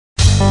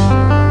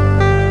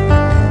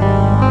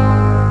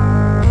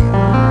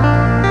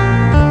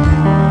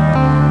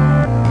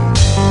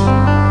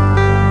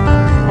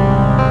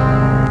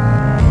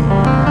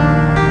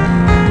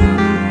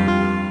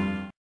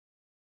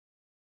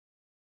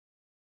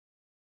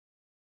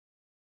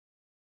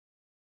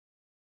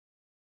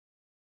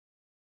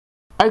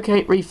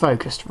Okay,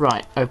 refocused.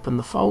 Right, open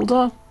the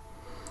folder.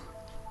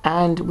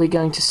 And we're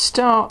going to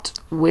start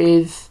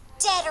with...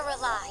 Dead or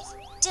Alive.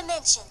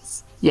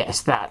 Dimensions.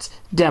 Yes, that.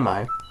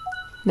 Demo.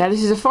 Now,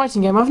 this is a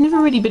fighting game. I've never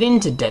really been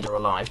into Dead or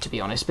Alive, to be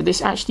honest, but this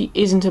actually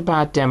isn't a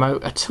bad demo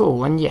at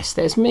all. And yes,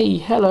 there's me.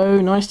 Hello,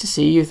 nice to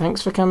see you.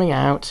 Thanks for coming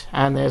out.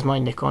 And there's my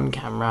Nikon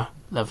camera.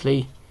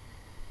 Lovely.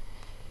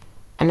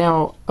 And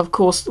now, of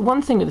course,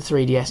 one thing with the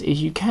 3DS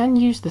is you can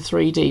use the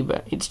 3D,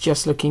 but it's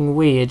just looking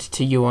weird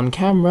to you on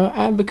camera.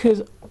 And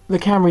because the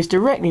camera is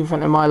directly in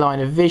front of my line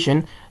of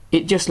vision,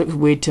 it just looks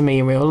weird to me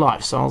in real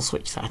life, so I'll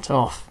switch that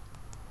off.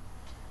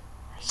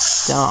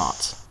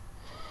 Start.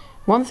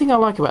 One thing I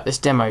like about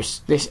this menu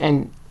screen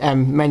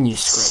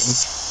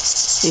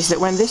is that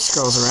when this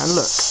scrolls around,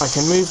 look, I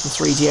can move the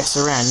 3DS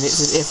around and it's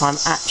as if I'm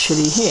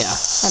actually here.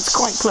 That's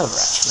quite clever,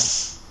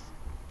 actually.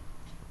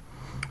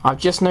 I've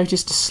just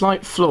noticed a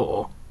slight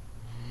flaw.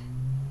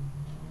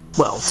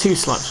 Well, two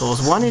slight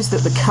flaws. One is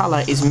that the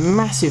colour is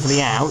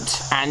massively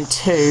out, and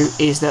two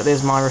is that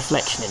there's my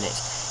reflection in it.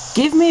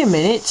 Give me a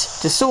minute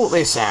to sort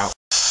this out.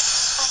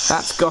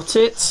 That's got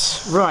it.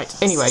 Right,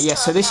 anyway,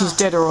 yes, so this is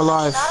Dead or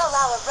Alive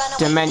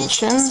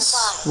Dimensions,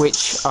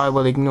 which I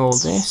will ignore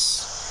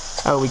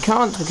this. Oh, we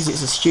can't because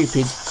it's a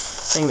stupid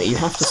thing that you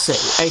have to see.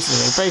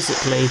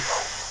 Basically,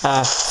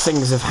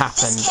 things have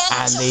happened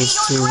and these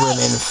two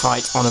women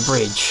fight on a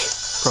bridge.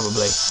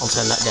 Probably. I'll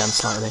turn that down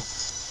slightly.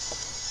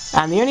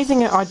 And the only thing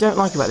that I don't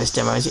like about this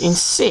demo is it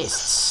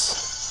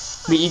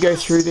insists that you go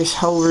through this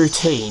whole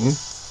routine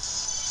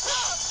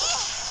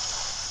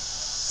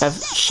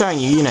of showing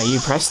you, you know,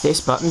 you press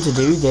this button to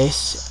do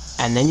this,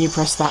 and then you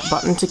press that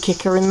button to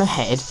kick her in the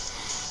head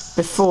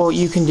before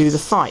you can do the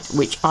fight,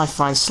 which I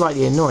find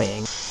slightly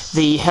annoying.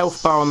 The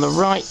health bar on the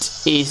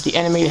right is the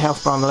enemy, the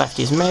health bar on the left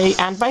is me,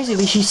 and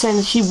basically she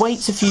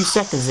waits a few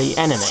seconds, the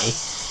enemy,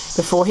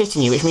 before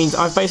hitting you, which means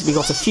I've basically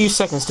got a few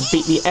seconds to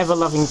beat the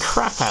ever-loving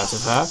crap out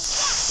of her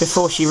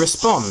before she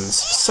responds.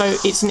 So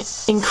it's an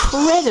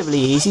incredibly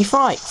easy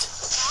fight.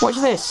 Watch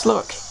this,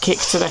 look, kick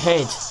to the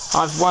head.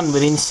 I've won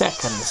within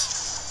seconds.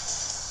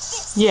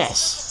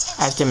 Yes,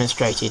 as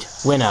demonstrated,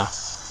 winner.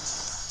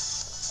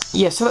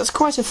 Yeah, so that's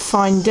quite a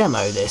fine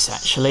demo, this,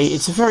 actually.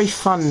 It's a very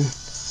fun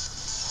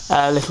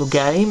little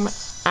game,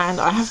 and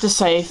I have to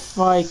say, if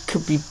I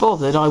could be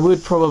bothered, I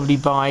would probably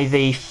buy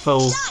the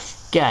full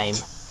game.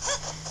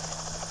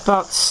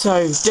 But,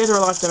 so, Dead or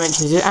Alive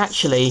Dimensions is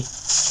actually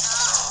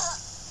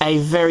a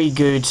very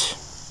good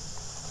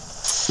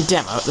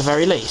demo, at the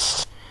very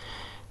least.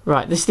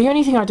 Right, this is the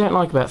only thing I don't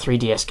like about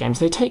 3DS games.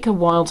 They take a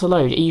while to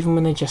load, even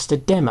when they're just a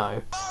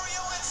demo.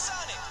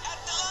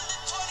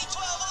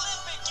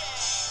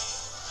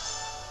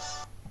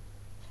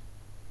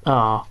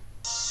 Ah.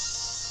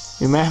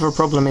 We may have a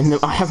problem in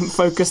that I haven't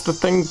focused the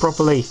thing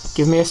properly.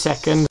 Give me a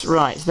second.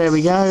 Right, there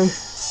we go.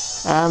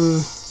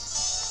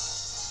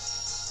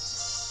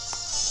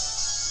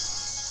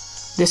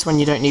 This one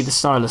you don't need the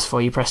stylus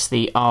for. You press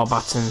the R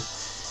button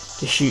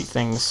to shoot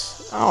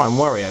things. Oh, I'm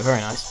Wario. Very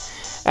nice.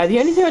 The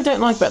only thing I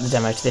don't like about the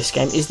demo to this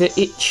game is that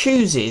it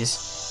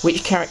chooses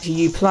which character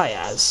you play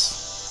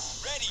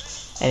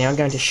as. Anyway, I'm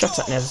going to shut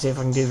up now to see if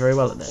I can do very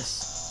well at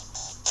this.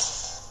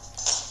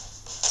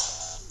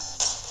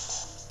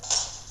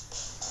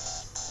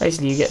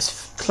 Basically, you get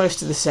as close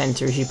to the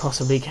centre as you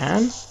possibly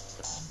can.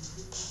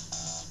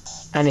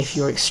 And if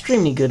you're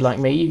extremely good like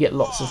me, you get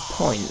lots of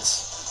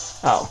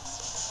points. Oh.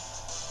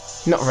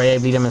 Not very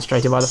ably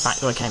demonstrated by the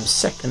fact that I came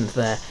second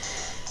there.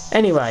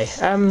 Anyway,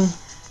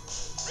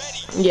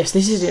 yes,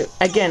 this is,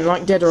 again,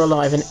 like Dead or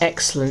Alive, an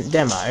excellent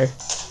demo.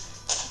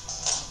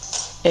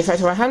 In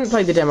fact, if I hadn't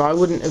played the demo, I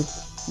wouldn't have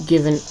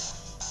given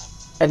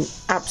an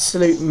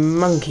absolute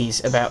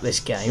monkeys about this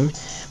game.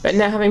 But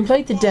now, having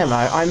played the demo,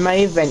 I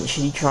may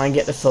eventually try and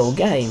get the full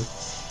game.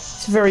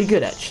 It's very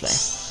good, actually.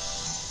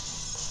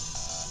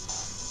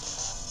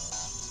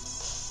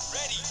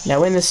 Now,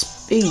 when the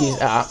speed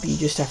is up, you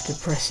just have to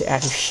press it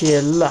out of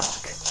sheer luck.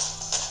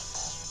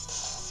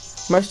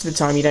 Most of the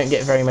time, you don't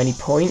get very many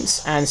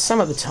points, and some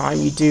of the time,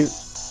 you do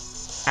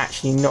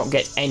actually not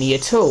get any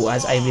at all,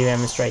 as ably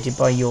demonstrated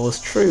by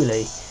yours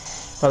truly.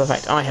 By the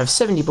fact, I have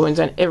 70 points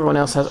and everyone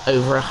else has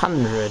over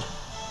 100.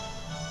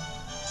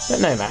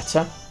 But no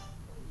matter.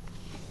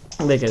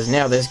 Because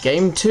now there's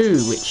game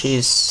 2, which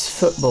is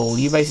football.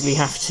 You basically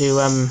have to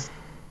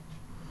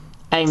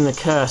aim the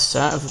cursor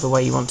of the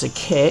way you want to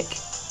kick,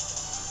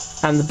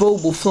 and the ball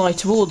will fly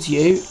towards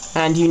you,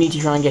 and you need to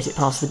try and get it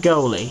past the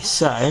goalie.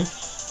 So,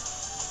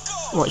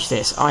 watch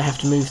this. I have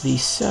to move the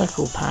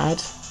circle pad.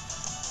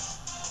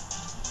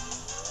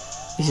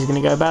 This is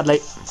going to go badly.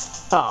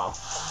 Oh.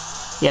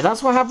 Yeah,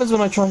 that's what happens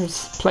when I try to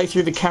play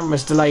through the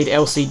camera's delayed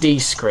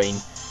LCD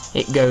screen.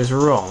 It goes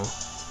wrong.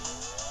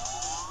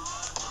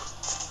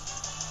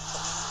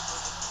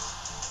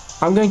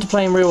 I'm going to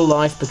play in real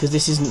life because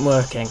this isn't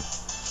working.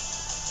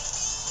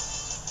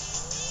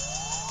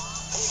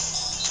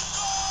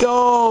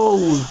 Goal!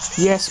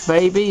 Yes,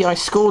 baby, I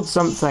scored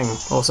something,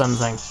 or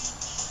something.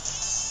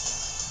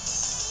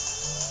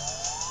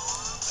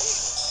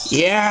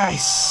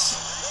 Yes!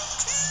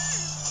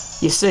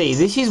 You see,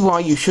 this is why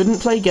you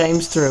shouldn't play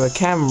games through a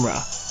camera.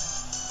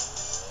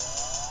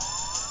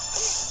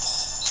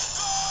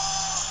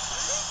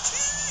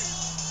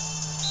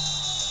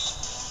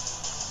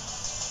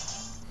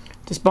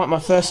 Despite my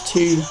first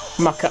 2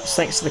 muck-ups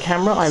thanks to the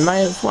camera, I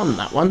may have won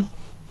that one.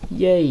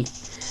 Yay.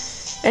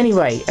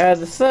 Anyway,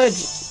 the third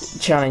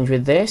challenge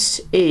with this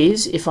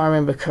is, if I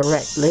remember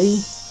correctly,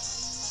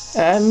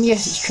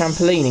 yes, it's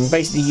trampolining.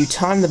 Basically, you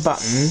time the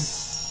button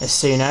as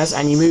soon as,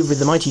 and you move with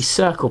the mighty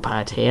circle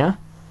pad here.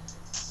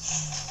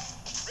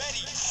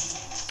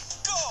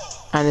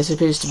 And this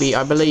appears to be,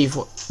 I believe,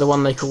 the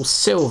one they call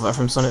Silver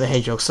from Sonic the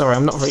Hedgehog. Sorry,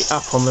 I'm not very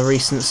up on the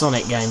recent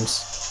Sonic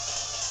games.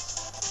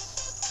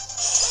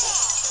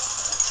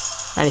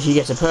 And if you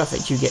get a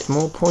perfect, you get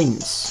more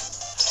points.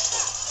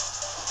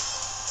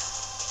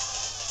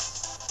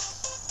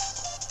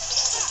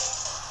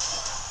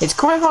 It's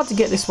quite hard to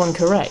get this one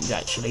correct,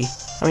 actually.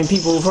 I mean,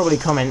 people will probably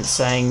comment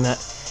saying that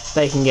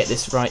they can get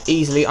this right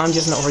easily. I'm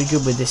just not very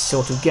good with this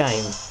sort of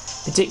game.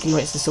 Particularly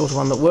when it's the sort of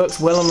one that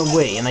works well on the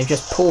Wii, and they've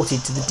just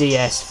ported to the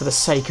DS for the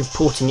sake of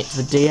porting it to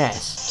the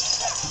DS.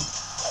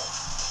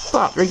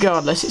 But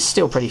regardless, it's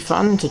still pretty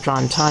fun to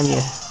try and time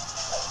your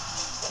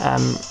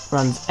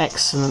runs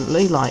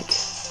excellently, like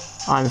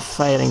I'm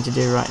failing to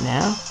do right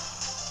now.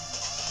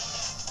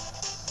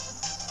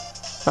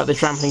 But the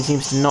trampoline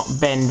seems to not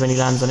bend when he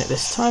lands on it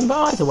this time,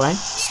 but either way,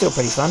 still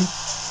pretty fun.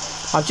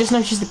 I've just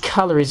noticed the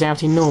colour is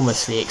out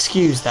enormously.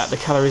 Excuse that, the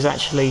colour is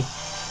actually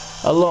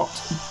a lot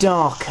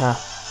darker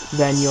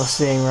than you're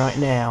seeing right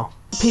now.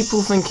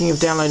 People thinking of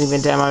downloading the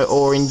demo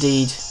or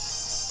indeed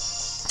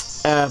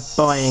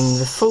buying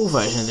the full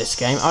version of this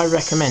game, I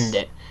recommend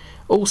it.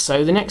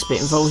 Also, the next bit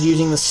involves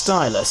using the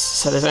stylus,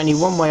 so there's only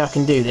one way I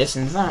can do this,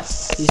 and that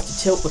is to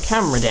tilt the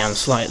camera down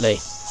slightly.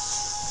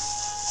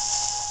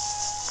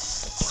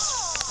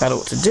 That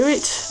ought to do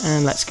it,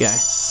 and let's go.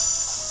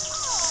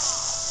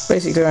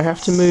 Basically, I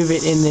have to move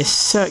it in this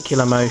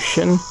circular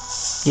motion.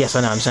 Yes,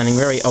 I know, I'm sounding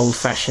very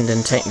old-fashioned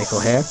and technical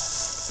here.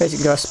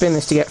 Basically, I spin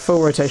this to get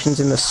full rotations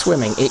in the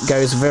swimming. It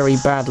goes very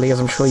badly, as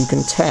I'm sure you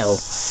can tell.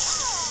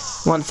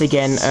 Once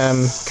again,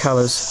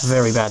 colours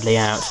very badly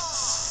out.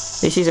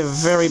 This is a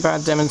very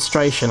bad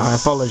demonstration, I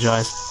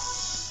apologise.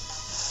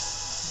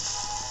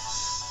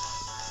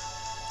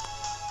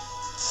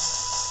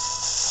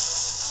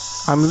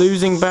 I'm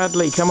losing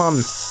badly, come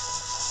on.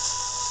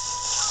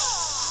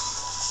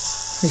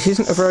 This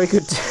isn't a very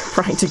good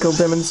practical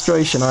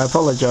demonstration, I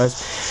apologise.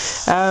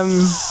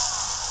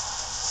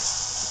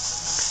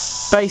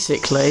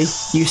 Basically,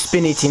 you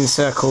spin it in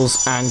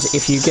circles, and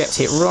if you get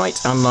it right,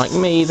 unlike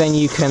me, then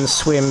you can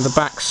swim the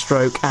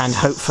backstroke, and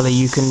hopefully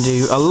you can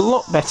do a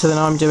lot better than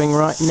I'm doing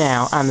right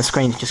now, and the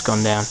screen's just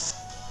gone down.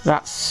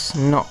 That's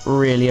not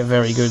really a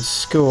very good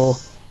score,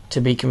 to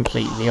be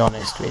completely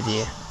honest with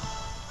you.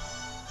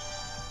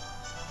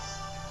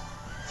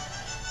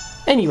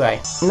 Anyway,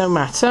 no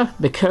matter,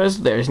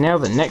 because there is now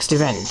the next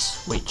event,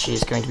 which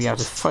is going to be out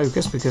of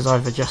focus because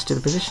I've adjusted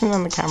the position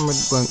and the camera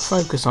won't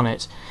focus on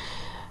it.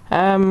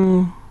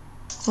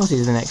 What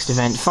is the next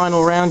event?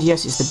 Final round?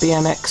 Yes, it's the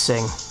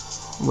BMXing,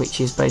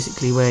 which is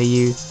basically where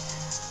you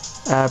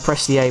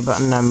press the A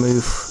button and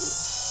move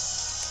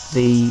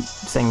the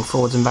thing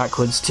forwards and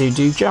backwards to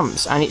do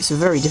jumps. And it's a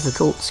very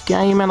difficult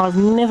game, and I've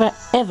never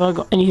ever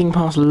got anything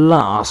past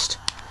last.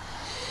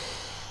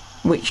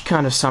 Which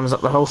kind of sums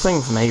up the whole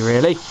thing for me,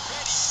 really.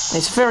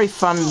 It's very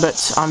fun,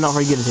 but I'm not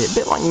very good at it. A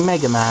bit like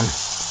Mega Man.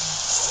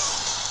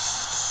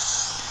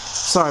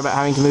 Sorry about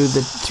having to move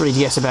the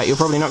 3DS about. You're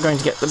probably not going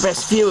to get the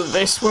best view of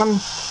this one,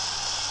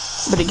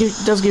 but it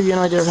does give you an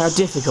idea of how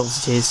difficult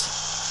it is.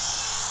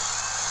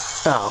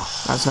 Oh,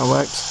 that's not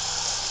worked.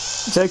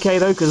 It's okay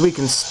though, because we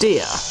can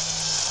steer.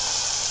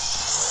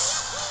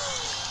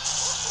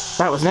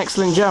 That was an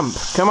excellent jump.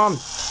 Come on.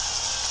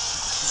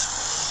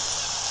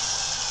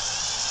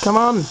 Come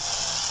on.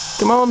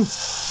 Come on.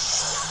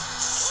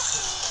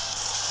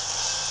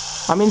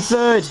 I'm in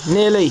third,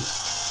 nearly.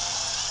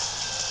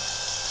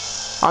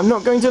 I'm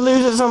not going to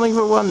lose at something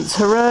for once.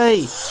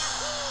 Hooray!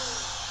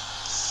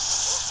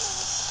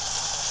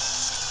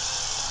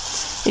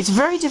 It's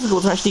very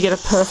difficult to actually get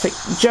a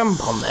perfect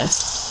jump on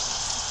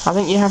this. I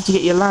think you have to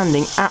get your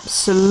landing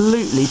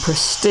absolutely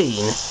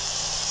pristine.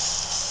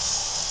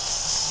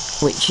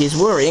 Which is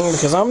worrying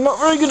because I'm not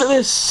very good at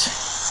this.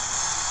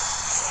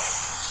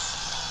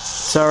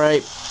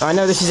 Sorry, I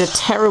know this is a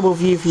terrible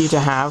view for you to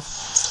have.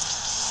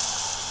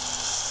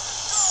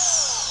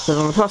 But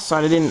on the plus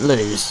side, I didn't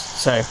lose,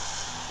 so...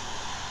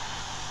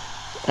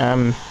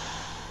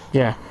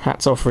 yeah,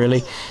 hats off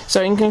really.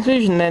 So in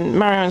conclusion then,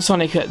 Mario and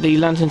Sonic at the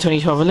London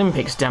 2012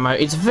 Olympics demo,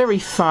 it's very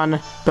fun,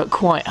 but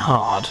quite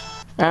hard.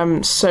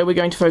 So we're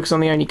going to focus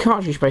on the only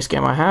cartridge-based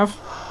game I have,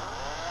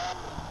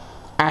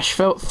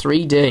 Asphalt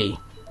 3D.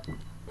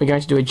 We're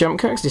going to do a jump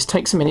cut, because this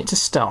takes a minute to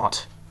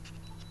start.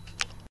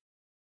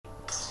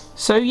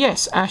 So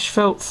yes,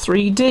 Asphalt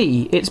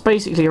 3D. It's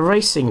basically a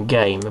racing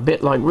game, a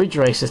bit like Ridge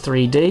Racer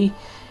 3D,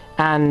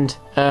 and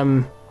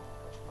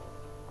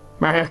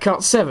Mario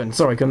Kart 7.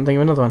 Sorry, couldn't think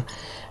of another one.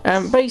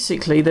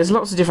 Basically, there's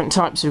lots of different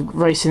types of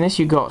race in this.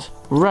 You've got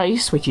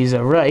Race, which is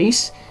a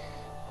race,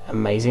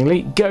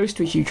 amazingly. Ghost,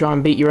 which you try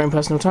and beat your own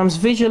personal times.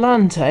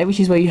 Vigilante, which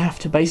is where you have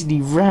to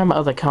basically ram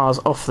other cars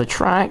off the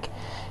track.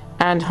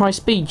 And High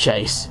Speed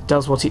Chase,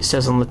 does what it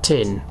says on the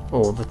tin,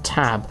 or the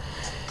tab.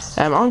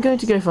 I'm going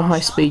to go for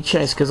High Speed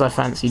Chase because I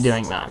fancy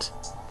doing that.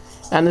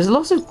 And there's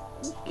lots of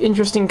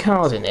interesting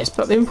cars in this,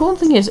 but the important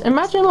thing is,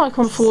 imagine like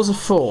on Forza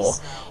 4,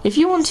 if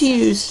you want to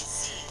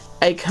use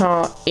a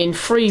car in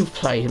free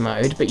play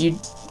mode, but you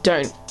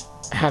don't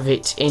have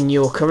it in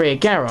your career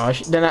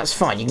garage, then that's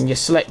fine, you can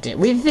just select it.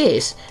 With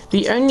this,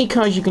 the only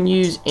cars you can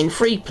use in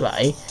free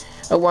play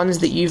are ones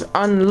that you've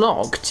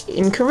unlocked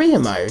in career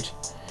mode.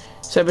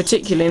 So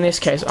particularly in this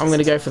case, I'm going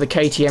to go for the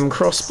KTM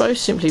Crossbow,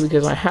 simply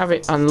because I have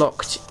it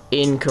unlocked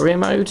in career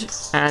mode,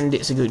 and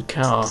it's a good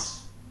car.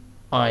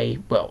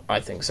 Well, I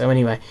think so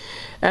anyway.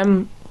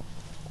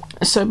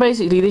 So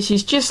basically this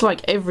is just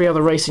like every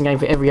other racing game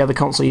for every other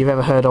console you've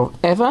ever heard of,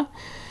 ever.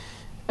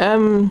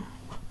 And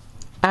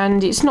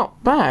it's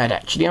not bad,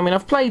 actually. I mean,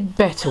 I've played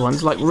better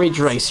ones, like Ridge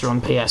Racer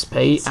on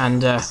PSP,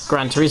 and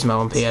Gran Turismo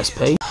on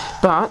PSP,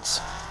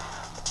 but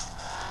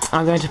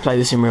I'm going to play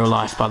this in real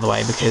life, by the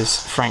way,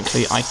 because,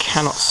 frankly, I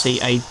cannot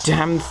see a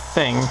damn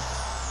thing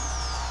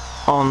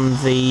on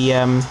the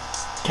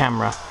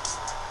camera.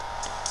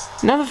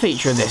 Another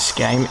feature of this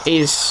game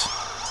is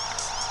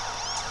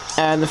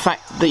the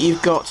fact that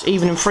you've got,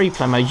 even in free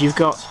play mode, you've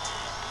got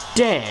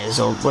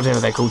dares, or whatever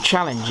they're called,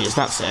 challenges,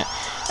 that's it.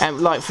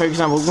 Like, for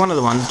example, one of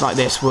the ones like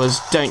this was,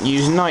 don't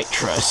use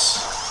nitrous.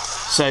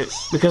 So,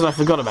 because I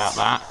forgot about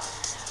that,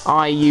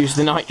 I used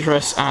the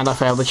nitrous and I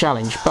failed the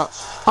challenge. But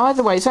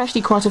either way, it's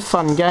actually quite a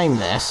fun game,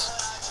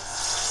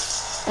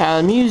 this.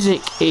 The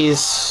music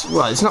is,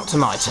 well, it's not to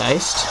my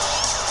taste.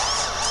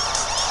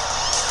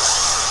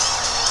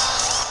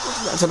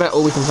 That's about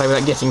all we can play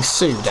without getting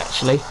sued,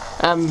 actually.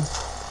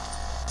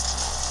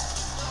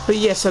 But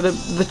yeah, so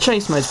the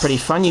chase mode's pretty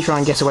fun. You try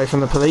and get away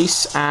from the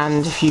police,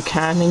 and if you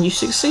can, then you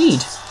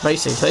succeed,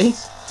 basically.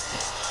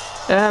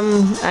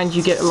 And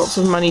you get lots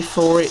of money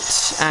for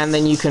it, and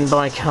then you can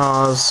buy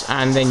cars,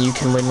 and then you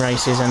can win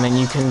races, and then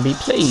you can be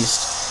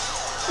pleased.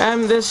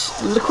 There's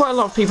quite a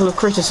lot of people have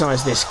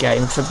criticised this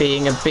game for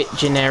being a bit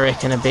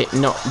generic and a bit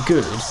not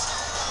good.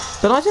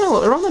 But I don't know what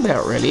they're on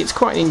about, really. It's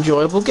quite an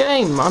enjoyable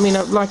game. I mean,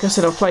 like I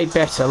said, I've played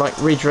better,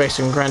 like Ridge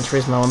Racer and Gran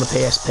Turismo on the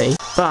PSP.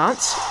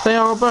 But they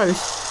are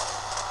both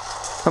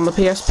on the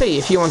PSP.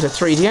 If you want a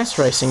 3DS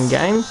racing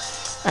game,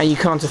 and you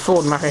can't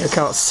afford Mario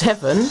Kart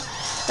 7,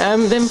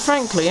 then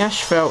frankly,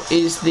 Asphalt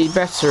is the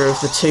better of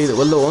the two that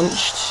were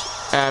launched.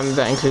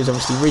 That includes,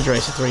 obviously, Ridge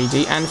Racer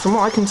 3D. And from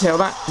what I can tell,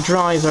 that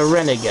Driver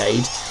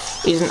Renegade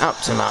isn't up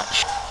to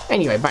much.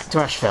 Anyway, back to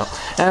Asphalt.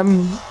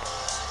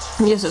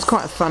 Yes, it's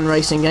quite a fun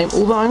racing game,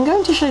 although I'm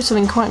going to show you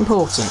something quite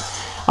important.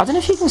 I don't know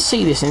if you can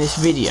see this in this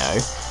video,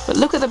 but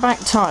look at the back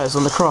tyres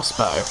on the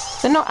Crossbow.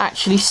 They're not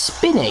actually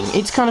spinning,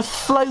 it's kind of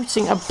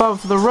floating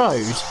above the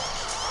road.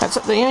 That's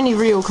the only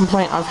real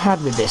complaint I've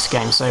had with this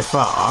game so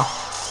far.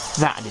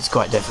 That is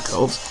quite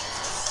difficult.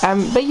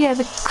 But yeah,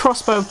 the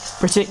Crossbow in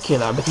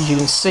particular, because you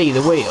can see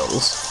the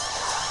wheels,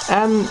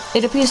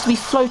 it appears to be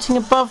floating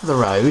above the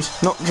road,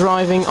 not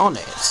driving on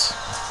it.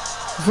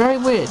 Very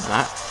weird,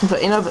 that,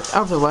 but in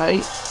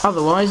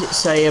otherwise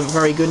it's a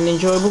very good and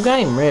enjoyable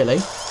game, really.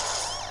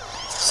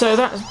 So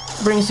that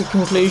brings to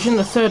conclusion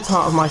the third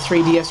part of my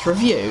 3DS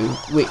review,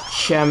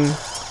 which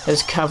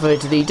has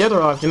covered the Dead or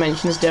Alive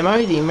Dimensions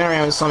demo, the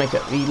Mario and Sonic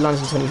at the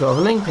London 2012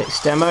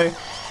 Olympics demo,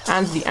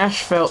 and the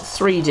Asphalt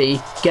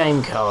 3D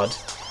game card.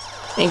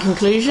 In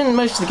conclusion,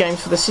 most of the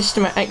games for the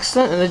system are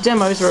excellent, and the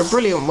demos are a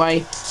brilliant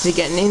way to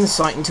get an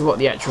insight into what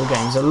the actual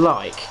games are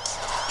like.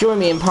 Join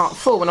me in part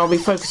 4 when I'll be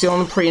focusing on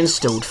the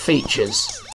pre-installed features.